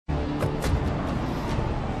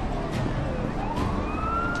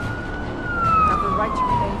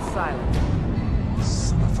silent.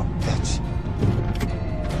 Son of a bitch.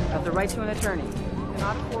 You have the right to an attorney. You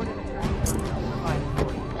cannot afford an attorney provided for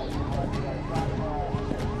you.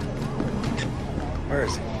 Where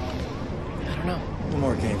is he? I don't know. No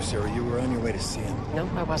more games, Sarah. You were on your way to see him. No,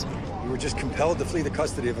 I wasn't. You were just compelled to flee the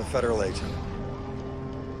custody of a federal agent.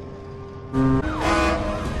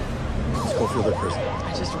 Let's go for the prison.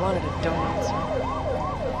 I just wanted a donut, sir.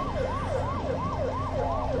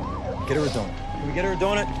 Get her a donut. Can we get her a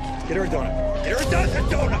donut? Get her a donut. Get her a dozen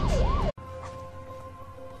donuts!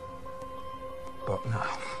 But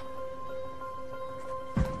now...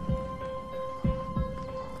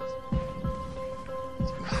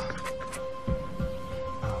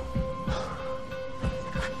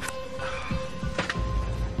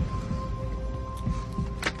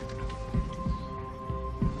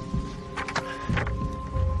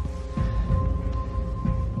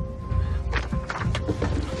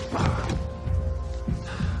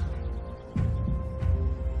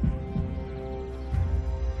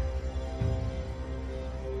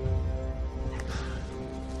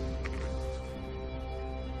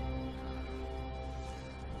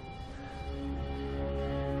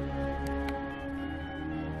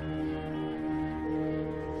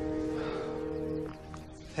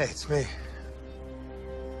 Hey, it's me.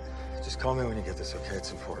 Just call me when you get this, okay?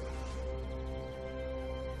 It's important.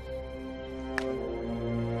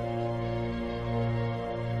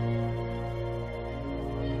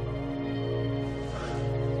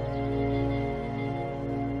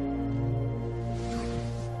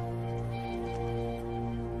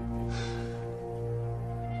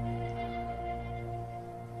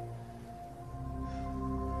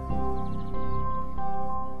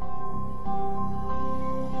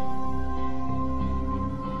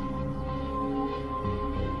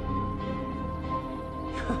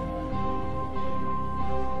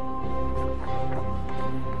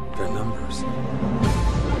 Their numbers.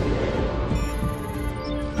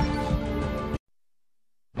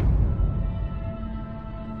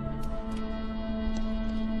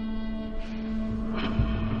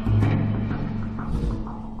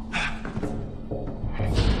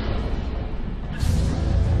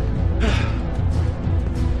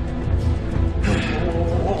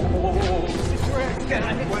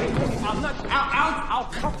 I'll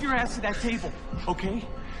cuff your ass to that table, okay?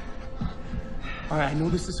 All right, I know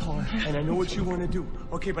this is hard, and I know what you want to do.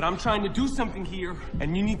 Okay, but I'm trying to do something here,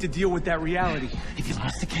 and you need to deal with that reality. If you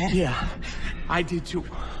lost the kid? Yeah, I did too.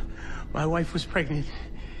 My wife was pregnant,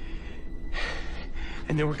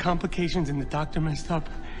 and there were complications, and the doctor messed up.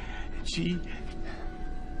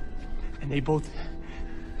 And they both...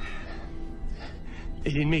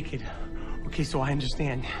 They didn't make it. Okay, so I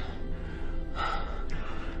understand.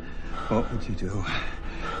 What would you do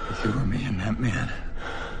if you were me and that man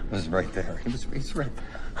was right there? He's right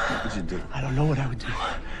there. What would you do? I don't know what I would do.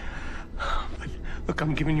 But look,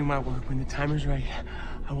 I'm giving you my word. When the time is right,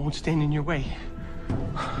 I won't stand in your way.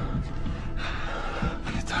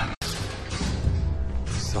 Anytime.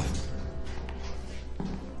 So,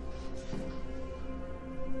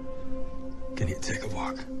 can you take a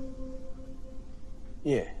walk?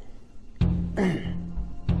 Yeah.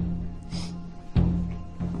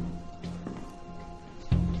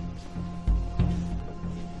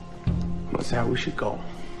 That's how we should go.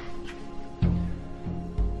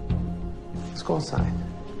 Let's go inside.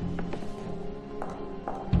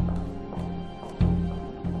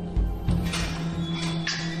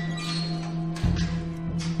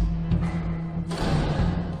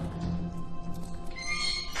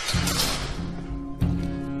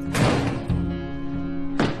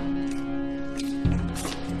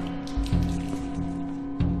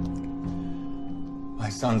 My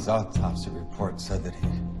son's autopsy report said that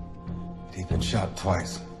he'd been shot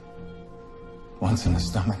twice. Once in the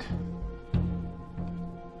stomach.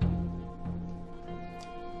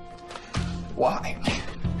 Why?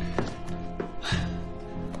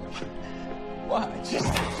 Why?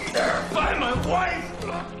 Just find my wife!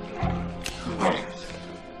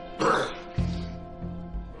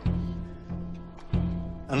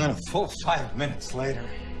 And then a full 5 minutes later,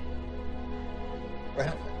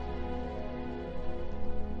 right?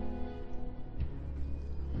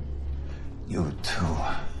 You too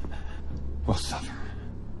will suffer.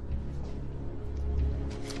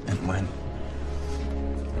 And when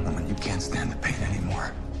you can't stand the pain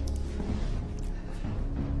anymore,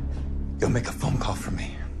 you'll make a phone call for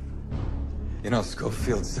me. You know,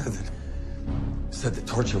 Schofield said that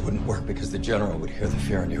torture wouldn't work because the general would hear the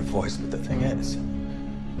fear in your voice, but the thing is,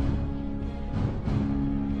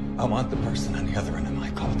 I want the person on the other end of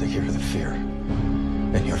my call to hear the fear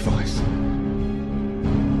in your voice.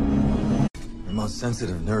 most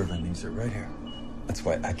sensitive nerve endings are right here. That's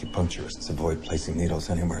why acupuncturists avoid placing needles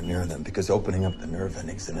anywhere near them, because opening up the nerve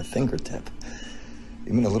endings in a fingertip,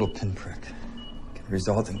 even a little pinprick, can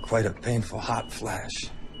result in quite a painful hot flash.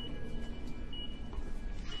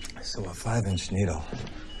 So a 5-inch needle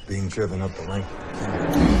being driven up the length of the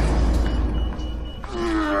finger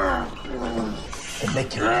can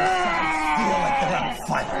make your insides feel like they're on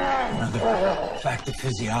fire. Another fact of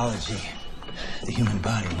physiology. The human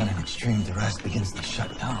body, when in extreme duress, begins to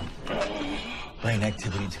shut down. Brain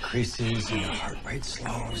activity decreases and your heart rate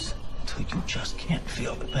slows until you just can't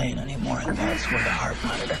feel the pain anymore. And that's where the heart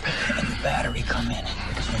monitor and the battery come in.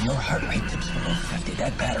 Because when your heart rate dips below 50,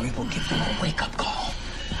 that battery will give you a wake-up call,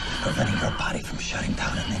 preventing your body from shutting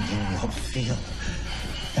down, and then you will feel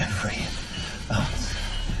every ounce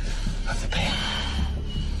of the pain.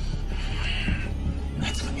 And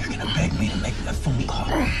that's when you're gonna beg me to make that phone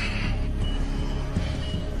call.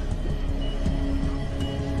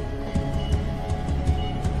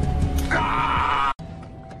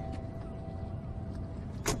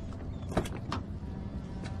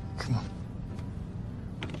 Come on.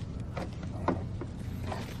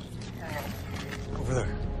 Over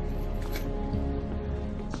there.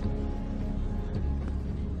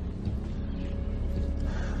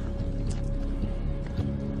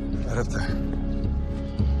 Right up there.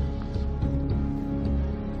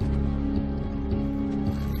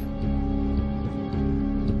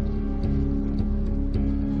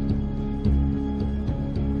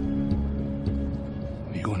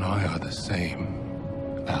 You and I are the same,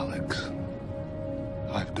 Alex.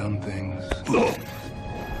 I've done things.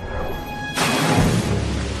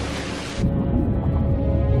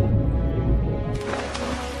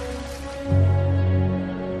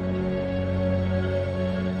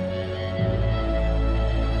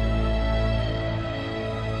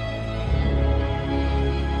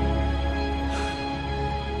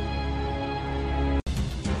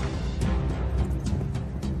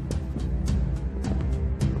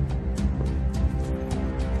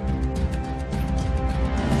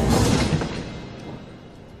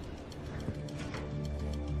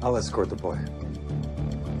 I'll escort the boy.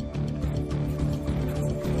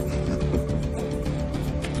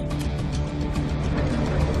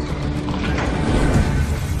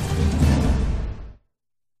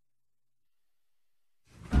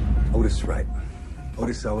 Otis right.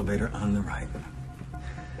 Otis elevator on the right.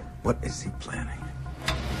 What is he planning?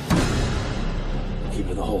 Keep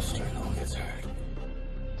it in the holster, no one gets hurt.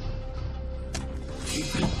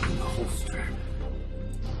 Keep it in the holster.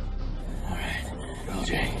 All right, go,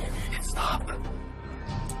 Jay. Stop.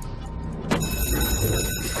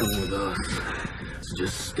 He's coming with us. So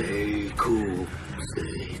just stay cool.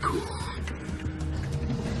 Stay cool.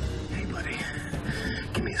 Hey, buddy.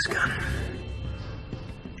 Give me this gun.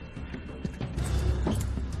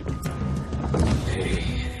 Hey.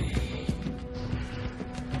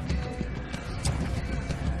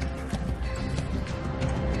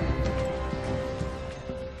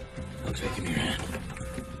 Okay, give me your hand.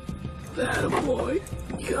 That a boy.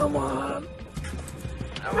 Come on.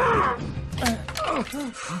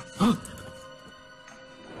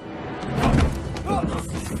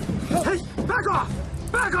 Hey, back off!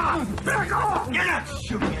 Back off! Back off! You're not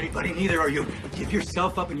shooting anybody, neither are you. Give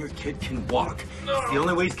yourself up and your kid can walk. It's the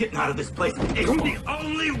only way he's getting out of this place. It's the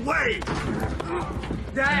only way!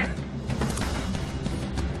 Dad!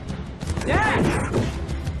 Dad!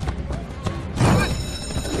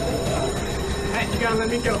 Hey, you gotta let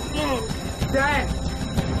me go. Dad!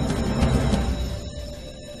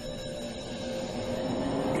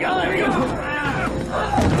 You gotta let me go!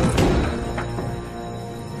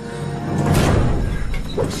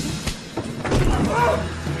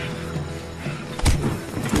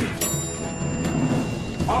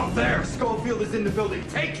 Up there! Schofield is in the building.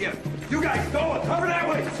 Take him! You guys go and cover that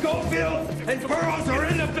way! Schofield and Burroughs are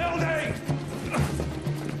in the building!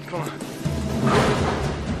 Come on.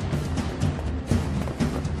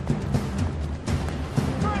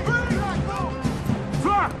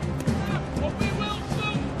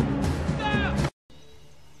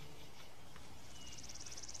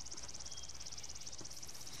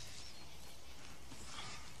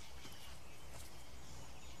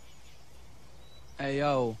 Hey,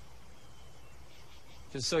 yo.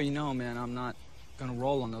 Just so you know, man, I'm not gonna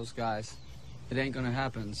roll on those guys. It ain't gonna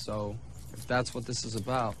happen, so if that's what this is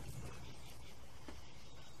about.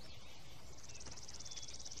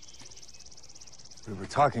 We were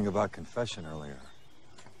talking about confession earlier.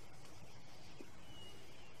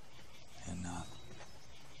 And,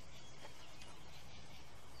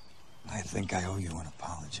 I think I owe you an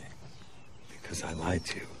apology. Because I lied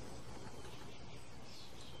to you.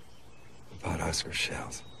 about Oscar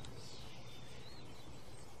shells.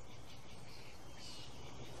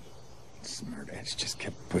 Smart edge just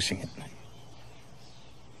kept pushing it.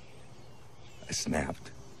 I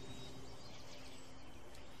snapped.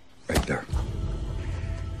 Right there.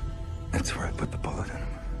 That's where I put the bullet in him.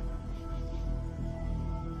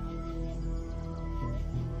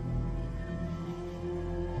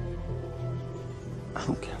 I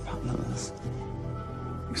don't care about none of this.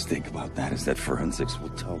 The mistake about that is that forensics will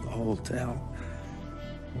tell the whole tale.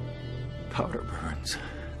 Powder burns.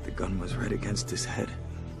 The gun was right against his head.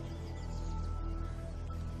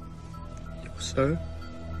 Sir?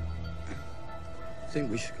 I think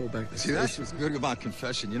we should go back to See, that's what's good about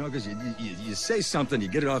confession, you know, because you say something, you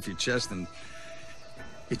get it off your chest, and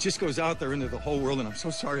it just goes out there into the whole world, and I'm so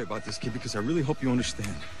sorry about this, kid, because I really hope you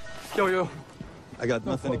understand. Yo. I got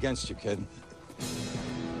nothing against you, kid.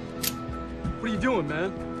 What are you doing,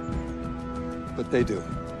 man? But they do.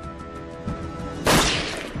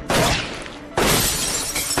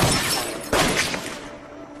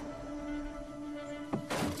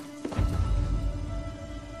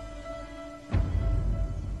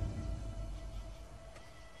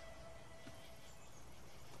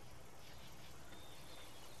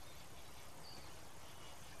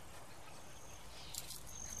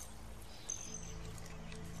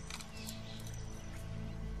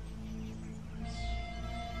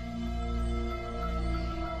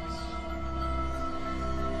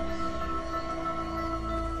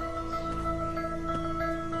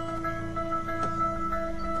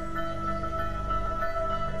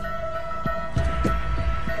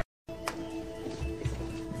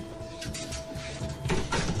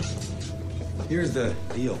 Here's the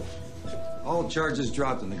deal. All charges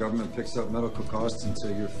dropped and the government picks up medical costs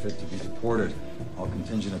until you're fit to be deported. All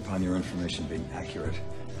contingent upon your information being accurate.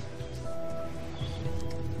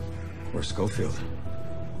 Where's Schofield?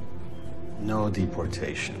 No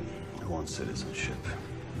deportation. I want citizenship.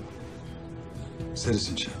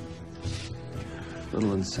 Citizenship.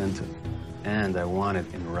 Little incentive. And I want it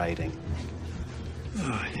in writing.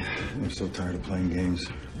 Oh, yeah. I'm so tired of playing games.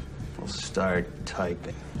 We'll start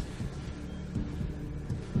typing.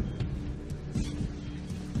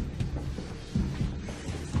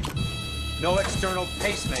 No external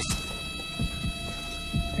pacemaker.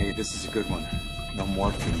 Hey, this is a good one. No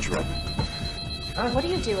morphine drug. What are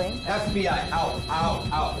you doing? FBI,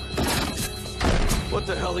 out. What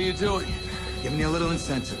the hell are you doing? Giving you a little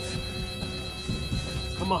incentive.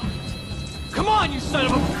 Come on. Come on, you son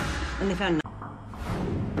of a... And they found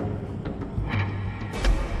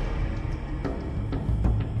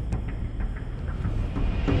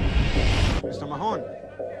Mr. Mahone,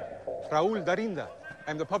 Raul Darinda.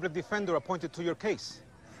 I'm the public defender appointed to your case.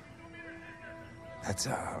 That's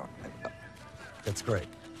great.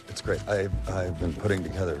 It's great. I've been putting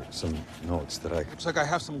together some notes that I... Looks like I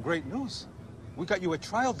have some great news. We got you a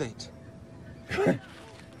trial date.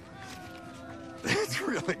 That's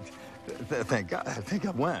really... Thank God. I think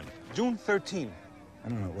I went. June 13. I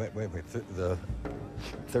don't know. Wait. The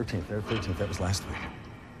 13th. That was last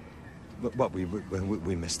week. What,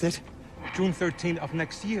 we missed it? June 13 of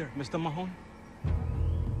next year, Mr. Mahone.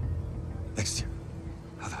 Next year?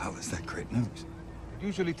 How the hell is that great news? It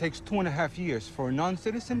usually takes 2.5 years for a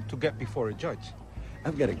non-citizen to get before a judge.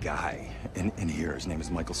 I've got a guy in here. His name is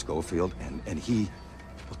Michael Schofield, and he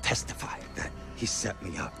will testify that he set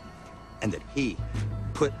me up and that he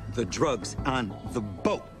put the drugs on the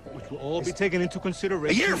boat. Which will all be taken into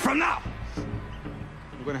consideration. A year from now!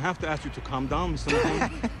 I'm going to have to ask you to calm down, Mr.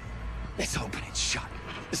 Mahone. Let's open it shut.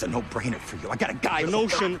 It's a no-brainer for you. I got a guy... The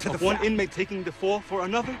notion of one inmate taking the fall for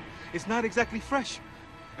another is not exactly fresh,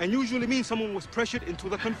 and usually means someone was pressured into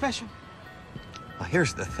the confession. Well,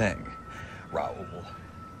 here's the thing, Raul.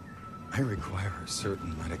 I require a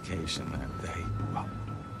certain medication that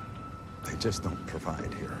they just don't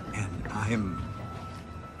provide here. And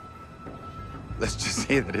let's just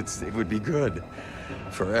say that it would be good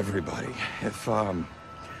for everybody if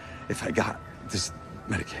I got this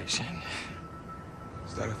medication.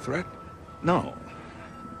 Is that a threat? No,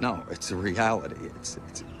 it's a reality.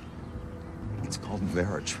 It's called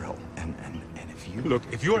Veritril, and if you... Look,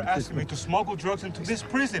 if you're asking me to smuggle drugs into this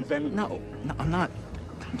prison, then... No, I'm not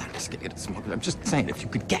asking you to smuggle. I'm just saying if you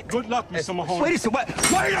could get... Good luck, Mr. Mahone. Wait a second, what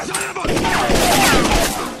are you son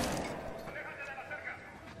of a...